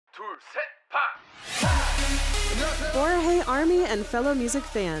둘, 셋, 파! For Hey Army and fellow music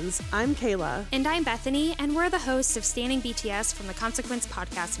fans, I'm Kayla. And I'm Bethany, and we're the hosts of Standing BTS from the Consequence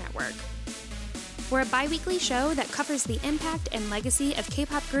Podcast Network. We're a bi-weekly show that covers the impact and legacy of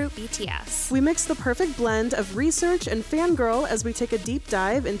K-pop group BTS. We mix the perfect blend of research and fangirl as we take a deep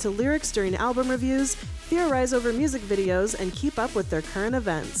dive into lyrics during album reviews, theorize over music videos, and keep up with their current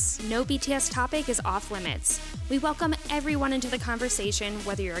events. No BTS topic is off limits. We welcome everyone into the conversation,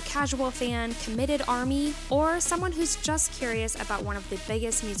 whether you're a casual fan, committed ARMY, or someone who's just curious about one of the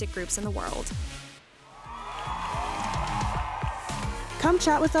biggest music groups in the world. Come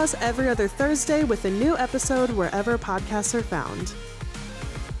chat with us every other Thursday with a new episode wherever podcasts are found.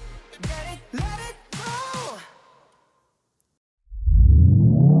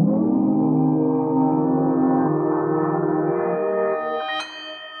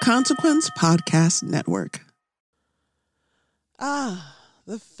 Consequence Podcast Network.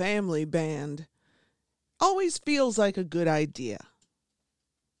 The family band. Always feels like a good idea.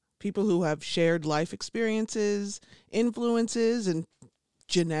 People who have shared life experiences, influences, and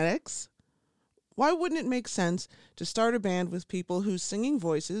genetics. Why wouldn't it make sense to start a band with people whose singing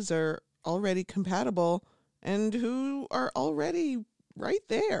voices are already compatible and who are already right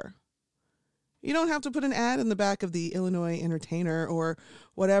there? You don't have to put an ad in the back of the Illinois Entertainer or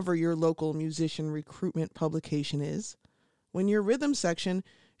whatever your local musician recruitment publication is when your rhythm section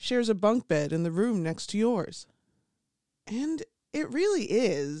shares a bunk bed in the room next to yours. And it really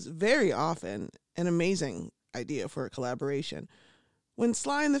is, very often, an amazing idea for a collaboration. When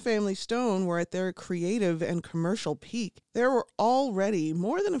Sly and the Family Stone were at their creative and commercial peak, there were already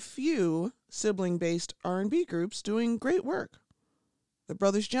more than a few sibling-based R&B groups doing great work. The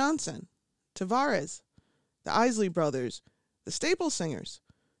Brothers Johnson, Tavares, the Isley Brothers, the Staple Singers,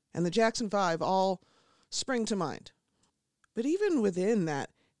 and the Jackson 5 all spring to mind. But even within that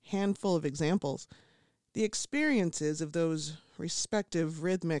handful of examples, the experiences of those respective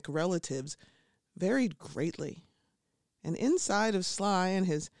rhythmic relatives varied greatly. And inside of Sly and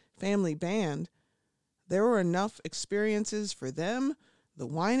his family band, there were enough experiences for them, the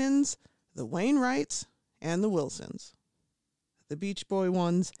Winans, the Wainwrights, and the Wilsons, the Beach Boy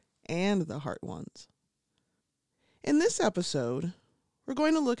ones and the Hart ones. In this episode, we're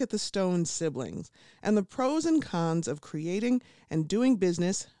going to look at the Stone siblings and the pros and cons of creating and doing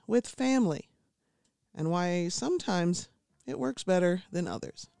business with family, and why sometimes it works better than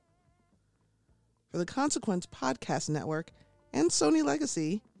others. For the Consequence Podcast Network and Sony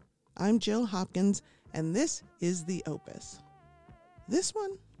Legacy, I'm Jill Hopkins, and this is The Opus. This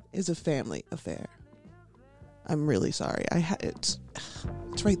one is a family affair. I'm really sorry. It's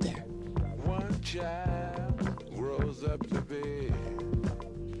right there. One child grows up to be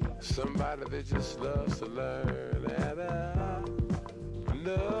somebody that just loves to learn, and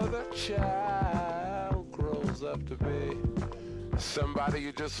another child grows up to be somebody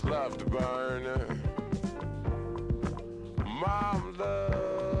you just love to burn. Mom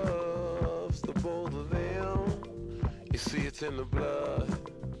loves the both of them. You see, it's in the blood.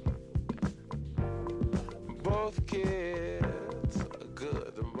 Both kids are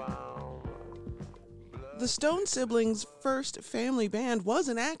good to mom. The Stone siblings' first family band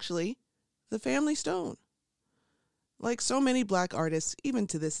wasn't actually the Family Stone. Like so many black artists, even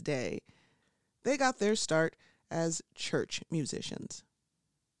to this day, they got their start as church musicians.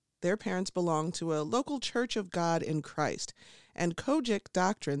 Their parents belonged to a local Church of God in Christ, and Kojic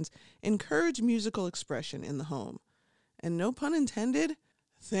doctrines encourage musical expression in the home. And no pun intended,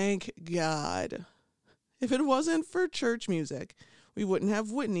 thank God. If it wasn't for church music, we wouldn't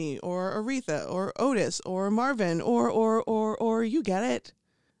have Whitney or Aretha or Otis or Marvin or you get it.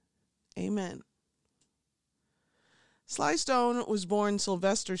 Amen. Sly Stone was born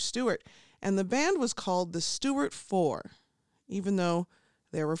Sylvester Stewart, and the band was called the Stewart Four, even though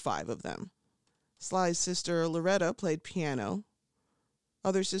there were 5 of them. Sly's sister Loretta played piano.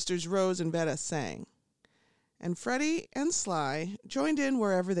 Other sisters Rose and Betta sang. And Freddie and Sly joined in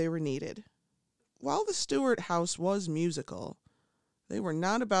wherever they were needed. While the Stewart house was musical, they were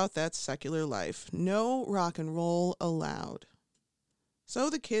not about that secular life. No rock and roll allowed.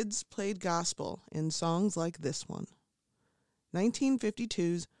 So the kids played gospel in songs like this one,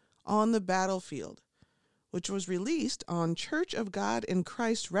 1952's On the Battlefield, which was released on Church of God in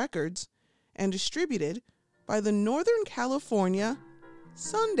Christ Records and distributed by the Northern California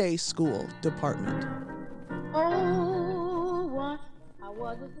Sunday School Department. Oh, once I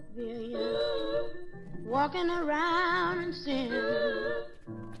was a civilian, walking around in sin,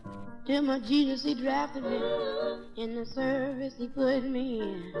 till my Jesus, he drafted me in the service he put me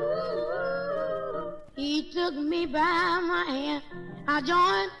in. He took me by my hand. I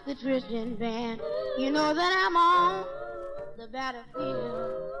joined the Christian band. You know that I'm on the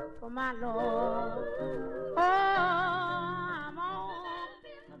battlefield for my Lord. Oh, I'm on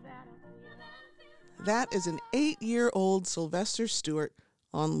the battlefield. That is an 8-year-old Sylvester Stewart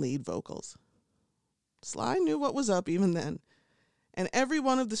on lead vocals. Sly knew what was up even then, and every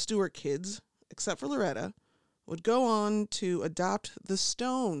one of the Stewart kids, except for Loretta, would go on to adopt the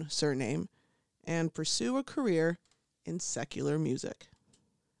Stone surname and pursue a career in secular music.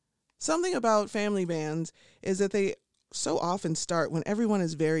 Something about family bands is that they so often start when everyone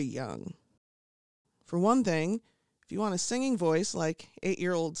is very young. For one thing, if you want a singing voice like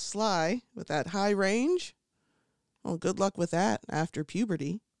 8-year-old Sly with that high range, well, good luck with that after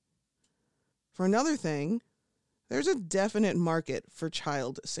puberty. For another thing, there's a definite market for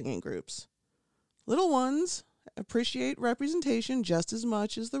child singing groups. Little ones appreciate representation just as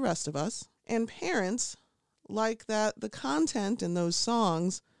much as the rest of us, and parents like that the content in those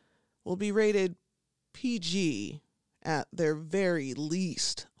songs will be rated PG at their very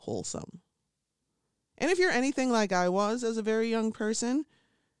least wholesome. And if you're anything like I was as a very young person,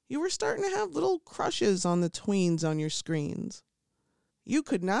 you were starting to have little crushes on the tweens on your screens. You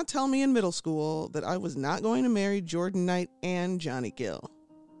could not tell me in middle school that I was not going to marry Jordan Knight and Johnny Gill.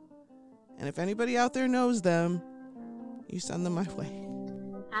 And if anybody out there knows them, you send them my way.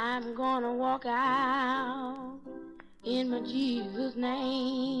 I'm gonna walk out in my Jesus'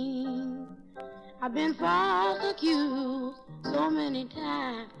 name. I've been false accused so many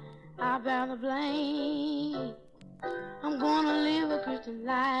times, I bear the blame. I'm gonna live a Christian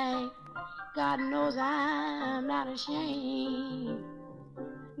life. God knows I'm not ashamed.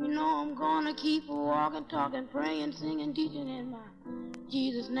 You know I'm gonna keep walking, talking, praying, singing, teaching in my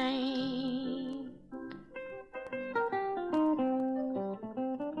Jesus' name.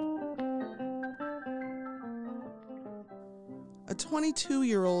 A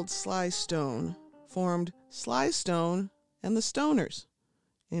 22-year-old Sly Stone formed Sly Stone and the Stoners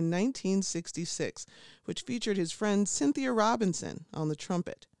in 1966, which featured his friend Cynthia Robinson on the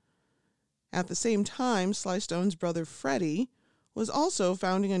trumpet. At the same time, Sly Stone's brother Freddie was also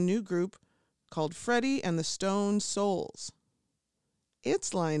founding a new group called Freddie and the Stone Souls. Its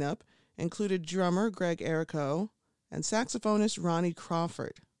lineup included drummer Greg Errico and saxophonist Ronnie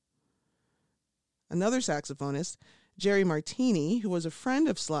Crawford. Another saxophonist, Jerry Martini, who was a friend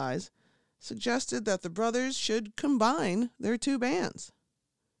of Sly's, suggested that the brothers should combine their two bands.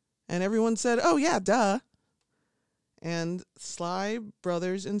 And everyone said, oh yeah, duh. And Sly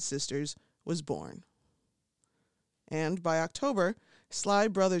Brothers and Sisters was born. And by October, Sly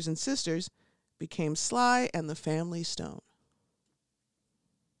Brothers and Sisters became Sly and the Family Stone.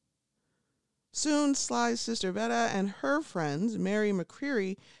 Soon, Sly's sister Vetta and her friends, Mary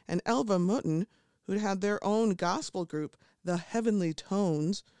McCreary and Elva Mutton, who'd had their own gospel group, the Heavenly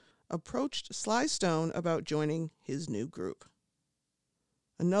Tones, approached Sly Stone about joining his new group.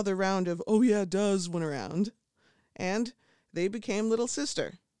 Another round of "oh yeah, does" went around, and they became Little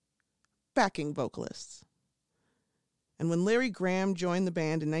Sister, backing vocalists. And when Larry Graham joined the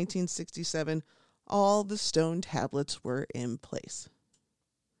band in 1967, all the Stone tablets were in place.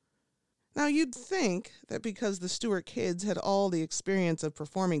 Now, you'd think that because the Stewart kids had all the experience of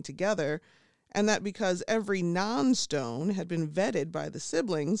performing together, and that because every non-Stone had been vetted by the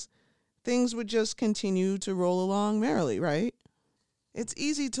siblings, things would just continue to roll along merrily, right? It's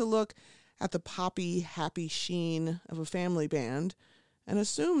easy to look at the poppy, happy sheen of a family band and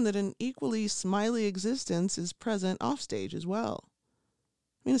assume that an equally smiley existence is present offstage as well.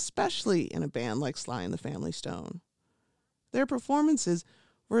 I mean, especially in a band like Sly and the Family Stone. Their performances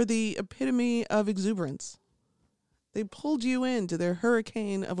were the epitome of exuberance. They pulled you into their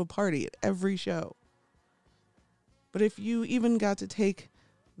hurricane of a party at every show. But if you even got to take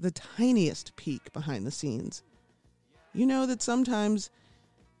the tiniest peek behind the scenes, you know that sometimes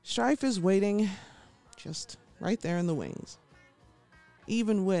strife is waiting just right there in the wings,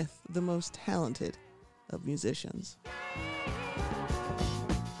 even with the most talented of musicians.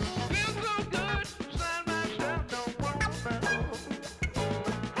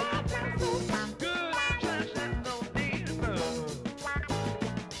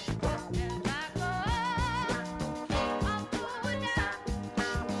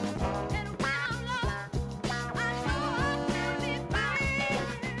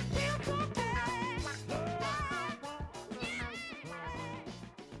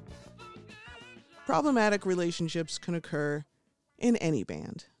 Problematic relationships can occur in any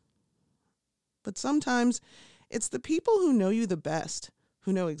band. But sometimes it's the people who know you the best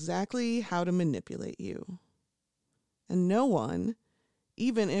who know exactly how to manipulate you. And no one,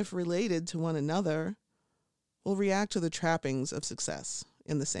 even if related to one another, will react to the trappings of success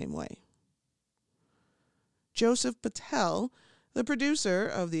in the same way. Joseph Patel, the producer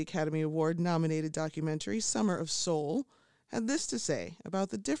of the Academy Award-nominated documentary Summer of Soul, had this to say about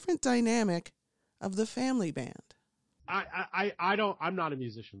the different dynamic of the family band. I'm not a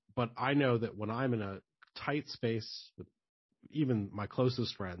musician, but I know that when I'm in a tight space with even my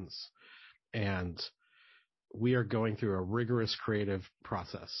closest friends and we are going through a rigorous creative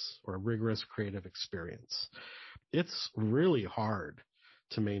process or a rigorous creative experience, it's really hard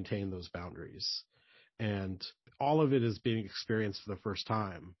to maintain those boundaries. And all of it is being experienced for the first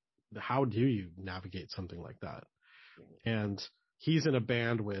time. How do you navigate something like that? And he's in a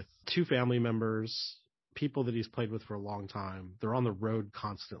band with two family members, people that he's played with for a long time. They're on the road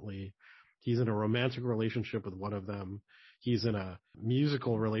constantly. He's in a romantic relationship with one of them. He's in a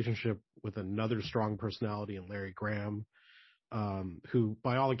musical relationship with another strong personality in Larry Graham, who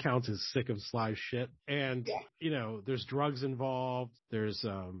by all accounts is sick of Sly's shit. And, there's drugs involved. There's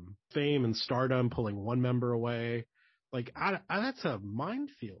fame and stardom pulling one member away. That's a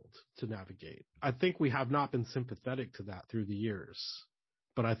minefield to navigate. I think we have not been sympathetic to that through the years.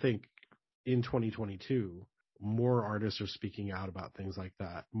 But I think in 2022, more artists are speaking out about things like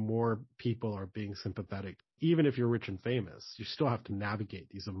that. More people are being sympathetic. Even if you're rich and famous, you still have to navigate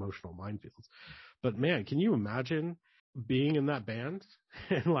these emotional minefields. But man, can you imagine being in that band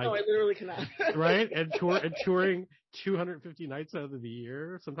and No, I literally cannot. right? And touring 250 nights out of the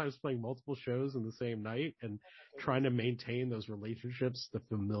year, sometimes playing multiple shows in the same night and trying to maintain those relationships, the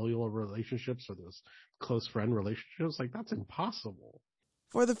familial relationships or those close friend relationships. That's impossible.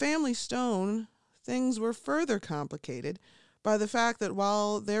 For the family Stone, things were further complicated by the fact that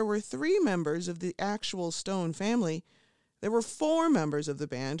while there were 3 members of the actual Stone family, there were 4 members of the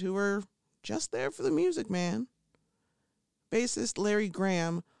band who were just there for the music, man. Bassist Larry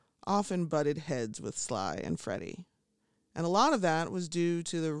Graham often butted heads with Sly and Freddie. And a lot of that was due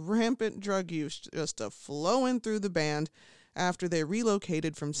to the rampant drug use just flowing through the band after they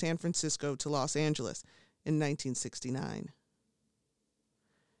relocated from San Francisco to Los Angeles in 1969.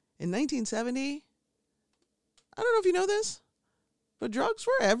 In 1970, I don't know if you know this, but drugs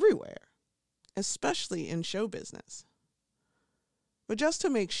were everywhere, especially in show business. But just to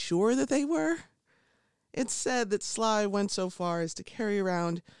make sure that they were, it's said that Sly went so far as to carry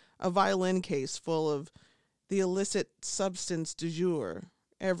around a violin case full of the illicit substance du jour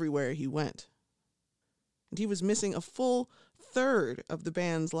everywhere he went. And he was missing a full third of the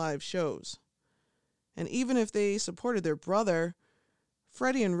band's live shows. And even if they supported their brother,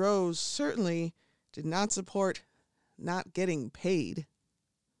 Freddie and Rose certainly did not support not getting paid.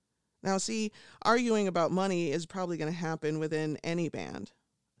 Now, see, arguing about money is probably going to happen within any band,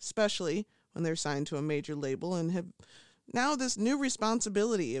 especially when they're signed to a major label and have now this new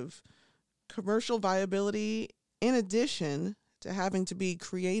responsibility of commercial viability in addition to having to be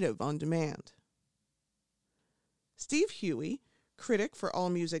creative on demand. Steve Huey, critic for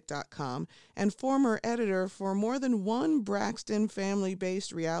AllMusic.com and former editor for more than one Braxton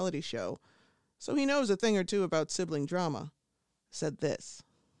family-based reality show, so he knows a thing or two about sibling drama, said this.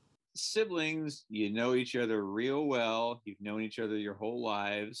 Siblings, you know each other real well. You've known each other your whole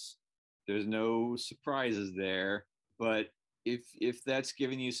lives. There's no surprises there. But if that's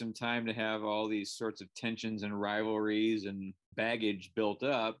giving you some time to have all these sorts of tensions and rivalries and baggage built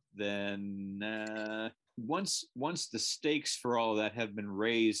up, then once the stakes for all of that have been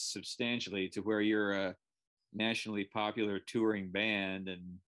raised substantially to where you're a nationally popular touring band and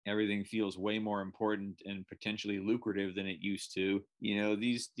everything feels way more important and potentially lucrative than it used to,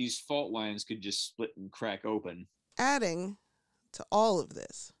 these fault lines could just split and crack open. Adding to all of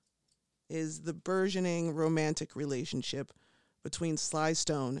this is the burgeoning romantic relationship between Sly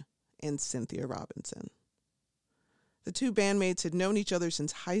Stone and Cynthia Robinson. The two bandmates had known each other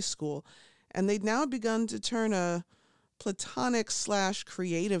since high school, and they'd now begun to turn a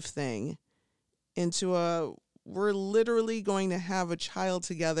platonic/creative thing into a we're literally going to have a child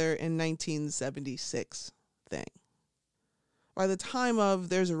together in 1976 thing. By the time of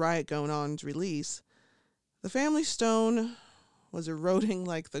There's a Riot Going On's release, the family Stone was eroding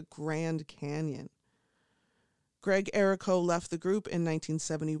like the Grand Canyon. Greg Errico left the group in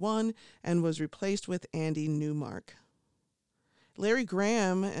 1971 and was replaced with Andy Newmark. Larry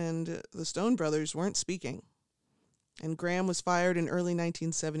Graham and the Stone brothers weren't speaking, and Graham was fired in early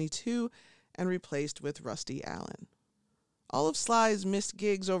 1972 and replaced with Rusty Allen. All of Sly's missed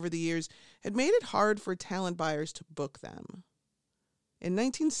gigs over the years had made it hard for talent buyers to book them. In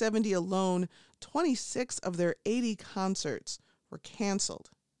 1970 alone, 26 of their 80 concerts were canceled,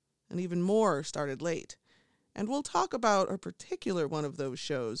 and even more started late. And we'll talk about a particular one of those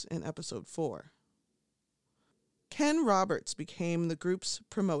shows in episode 4. Ken Roberts became the group's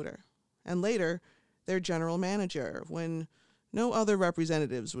promoter and later their general manager when no other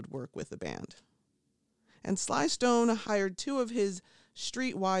representatives would work with the band. And Sly Stone hired two of his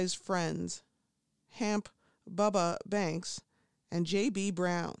streetwise friends, Hamp Bubba Banks and J.B.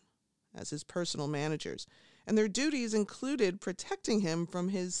 Brown, as his personal managers, and their duties included protecting him from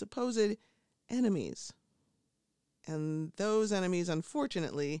his supposed enemies. And those enemies,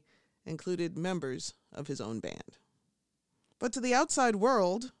 unfortunately, included members of his own band. But to the outside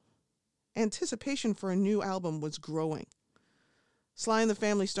world, anticipation for a new album was growing. Sly and the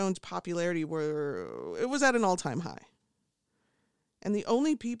Family Stone's popularity was at an all-time high. And the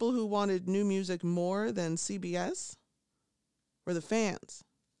only people who wanted new music more than CBS were the fans.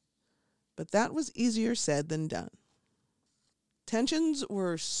 But that was easier said than done. Tensions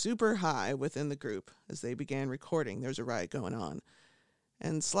were super high within the group as they began recording There's a Riot Going On.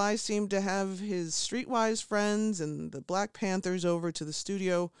 And Sly seemed to have his streetwise friends and the Black Panthers over to the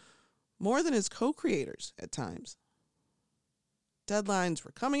studio more than his co-creators at times. Deadlines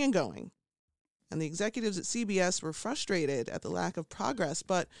were coming and going, and the executives at CBS were frustrated at the lack of progress,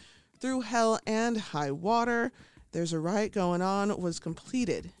 but through hell and high water, There's a Riot Going On was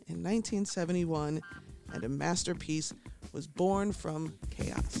completed in 1971, and a masterpiece was born from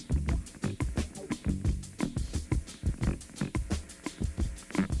chaos.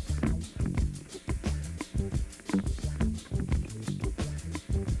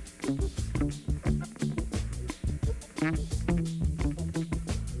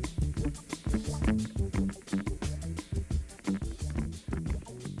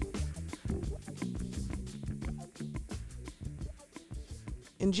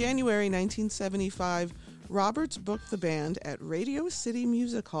 In January 1975, Roberts booked the band at Radio City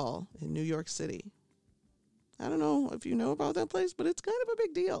Music Hall in New York City. I don't know if you know about that place, but it's kind of a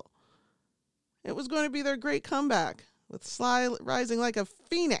big deal. It was going to be their great comeback, with Sly rising like a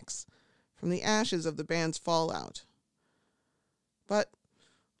phoenix from the ashes of the band's fallout. But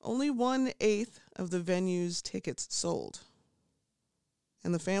only 1/8 of the venue's tickets sold,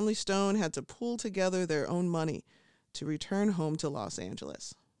 and the Family Stone had to pool together their own money to return home to Los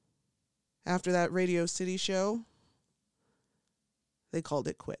Angeles. After that Radio City show, they called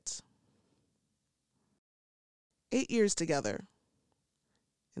it quits. 8 years together,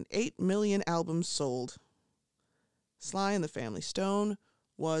 and 8 million albums sold. Sly and the Family Stone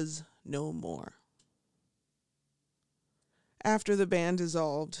was no more. After the band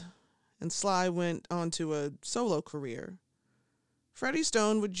dissolved, and Sly went on to a solo career, Freddie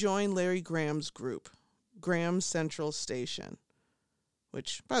Stone would join Larry Graham's group, Graham Central Station,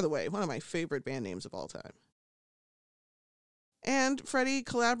 which, by the way, one of my favorite band names of all time. And Freddie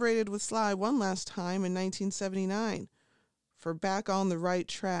collaborated with Sly one last time in 1979 for Back on the Right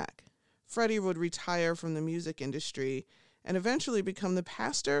Track. Freddie would retire from the music industry and eventually become the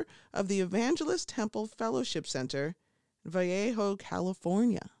pastor of the Evangelist Temple Fellowship Center in Vallejo,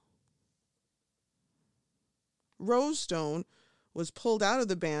 California. Rose Stone was pulled out of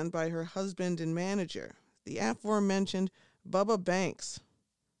the band by her husband and manager, the aforementioned Bubba Banks,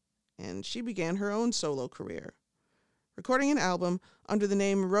 and she began her own solo career, recording an album under the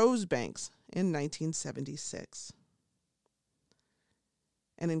name Rose Banks in 1976.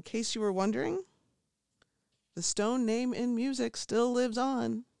 And in case you were wondering, the Stone name in music still lives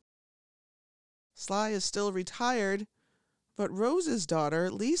on. Sly is still retired, but Rose's daughter,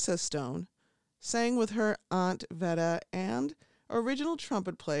 Lisa Stone, sang with her Aunt Vetta and original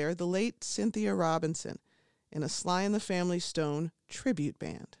trumpet player, the late Cynthia Robinson, in a Sly and the Family Stone tribute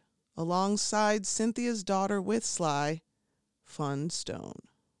band, alongside Cynthia's daughter with Sly, Fun Stone.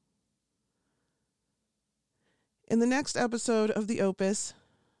 In the next episode of The Opus,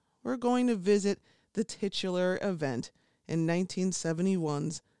 we're going to visit the titular event in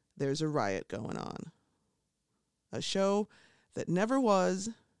 1971's There's a Riot Going On, a show that never was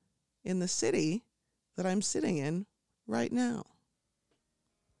in the city that I'm sitting in right now.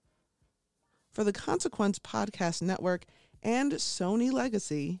 For the Consequence Podcast Network and Sony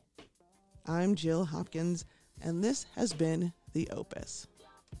Legacy, I'm Jill Hopkins, and this has been The Opus.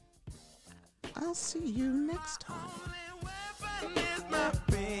 I'll see you next time.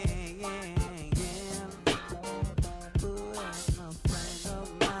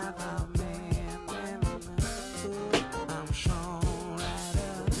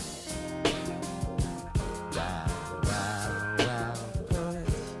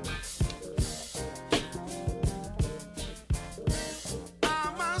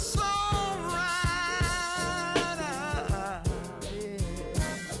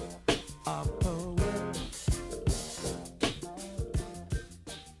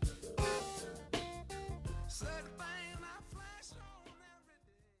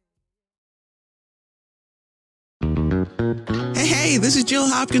 Hey, this is Jill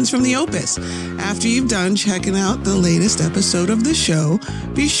Hopkins from The Opus. After you've done checking out the latest episode of the show,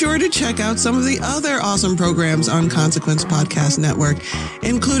 be sure to check out some of the other awesome programs on Consequence Podcast Network,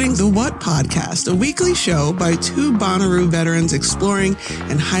 including The What Podcast, a weekly show by two Bonnaroo veterans exploring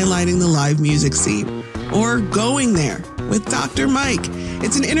and highlighting the live music scene. Or Going There with Dr. Mike.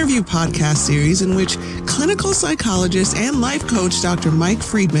 It's an interview podcast series in which clinical psychologist and life coach Dr. Mike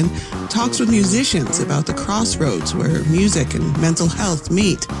Friedman talks with musicians about the crossroads where music and mental health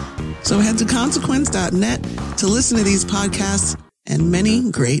meet. So head to consequence.net to listen to these podcasts and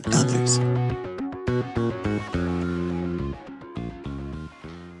many great others.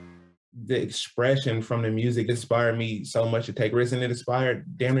 The expression from the music inspired me so much to take risks, and it inspired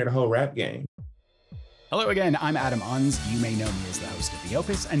damn near the whole rap game. Hello again, I'm Adam Unz. You may know me as the host of The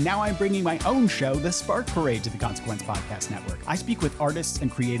Opus, and now I'm bringing my own show, The Spark Parade, to the Consequence Podcast Network. I speak with artists and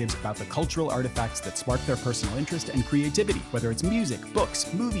creatives about the cultural artifacts that spark their personal interest and creativity, whether it's music,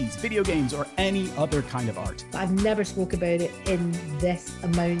 books, movies, video games, or any other kind of art. I've never spoke about it in this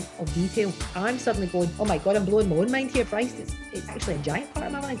amount of detail. I'm suddenly going, oh my God, I'm blowing my own mind here. Christ, it's actually a giant part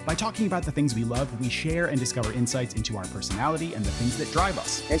of my life. By talking about the things we love, we share and discover insights into our personality and the things that drive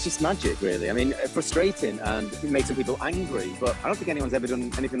us. It's just magic, really. I mean, frustrating and it makes some people angry, but I don't think anyone's ever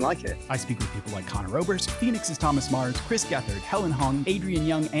done anything like it. I speak with people like Connor Oberst, Phoenix's Thomas Mars, Chris Gethard, Helen Hong, Adrian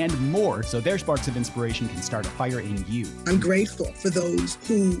Young, and more, so their sparks of inspiration can start a fire in you. I'm grateful for those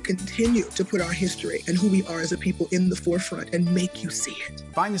who continue to put our history and who we are as a people in the forefront and make you see it.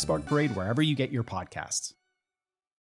 Find The Spark Parade wherever you get your podcasts.